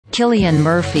Cillian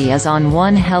Murphy is on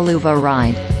one helluva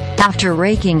ride. After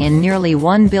raking in nearly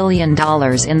 $1 billion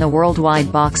in the worldwide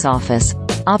box office,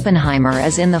 Oppenheimer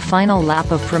is in the final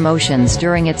lap of promotions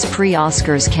during its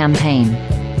pre-Oscars campaign.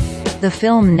 The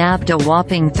film nabbed a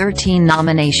whopping 13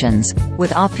 nominations,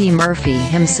 with Oppie Murphy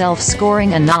himself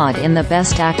scoring a nod in the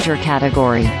Best Actor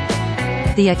category.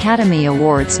 The Academy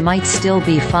Awards might still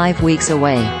be 5 weeks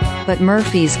away, but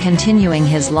Murphy's continuing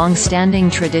his long-standing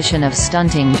tradition of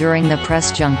stunting during the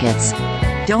press junkets.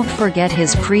 Don't forget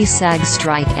his pre-SAG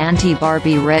strike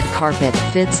anti-Barbie red carpet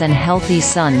fits and healthy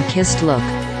sun-kissed look,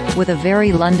 with a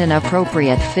very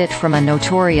London-appropriate fit from a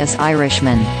notorious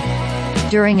Irishman.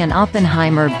 During an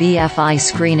Oppenheimer BFI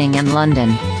screening in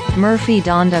London, Murphy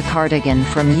donned a cardigan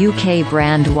from UK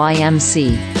brand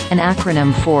YMC, an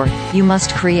acronym for "You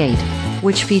Must Create",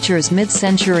 which features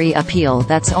mid-century appeal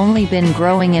that's only been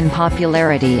growing in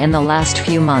popularity in the last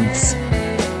few months.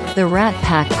 The Rat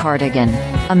Pack cardigan,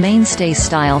 a mainstay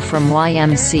style from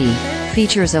YMC,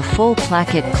 features a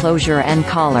full-placket closure and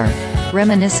collar,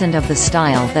 reminiscent of the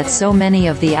style that so many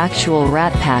of the actual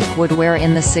Rat Pack would wear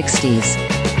in the 60s.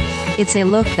 It's a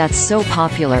look that's so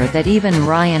popular that even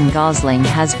Ryan Gosling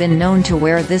has been known to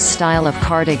wear this style of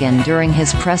cardigan during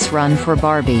his press run for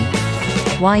Barbie.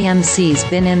 YMC's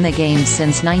been in the game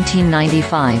since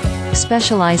 1995,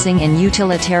 specializing in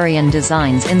utilitarian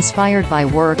designs inspired by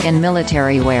work and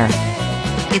military wear.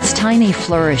 Its tiny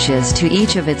flourishes to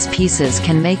each of its pieces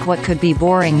can make what could be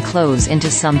boring clothes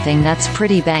into something that's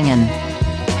pretty bangin'.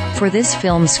 For this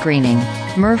film screening,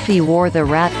 Murphy wore the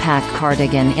Rat Pack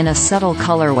cardigan in a subtle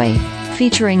colorway,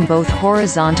 featuring both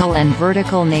horizontal and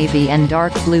vertical navy and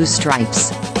dark blue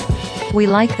stripes. We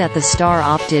like that the star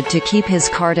opted to keep his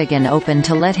cardigan open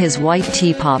to let his white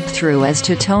tee pop through as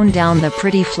to tone down the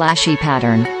pretty flashy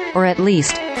pattern, or at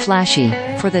least, flashy,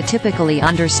 for the typically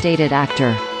understated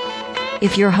actor.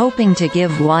 If you're hoping to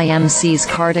give YMC's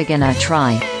cardigan a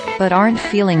try, but aren't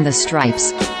feeling the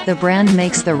stripes, the brand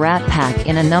makes the Rat Pack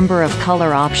in a number of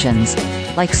color options,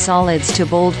 like solids to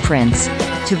bold prints,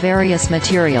 to various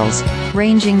materials,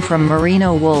 ranging from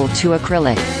merino wool to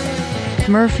acrylic.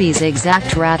 Murphy's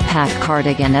exact Rat Pack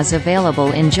cardigan is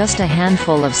available in just a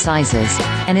handful of sizes,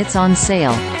 and it's on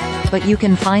sale, but you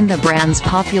can find the brand's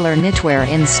popular knitwear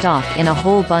in stock in a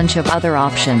whole bunch of other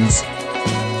options.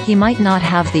 He might not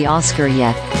have the Oscar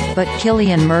yet, but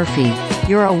Cillian Murphy,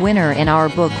 you're a winner in our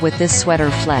book with this sweater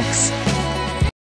flex.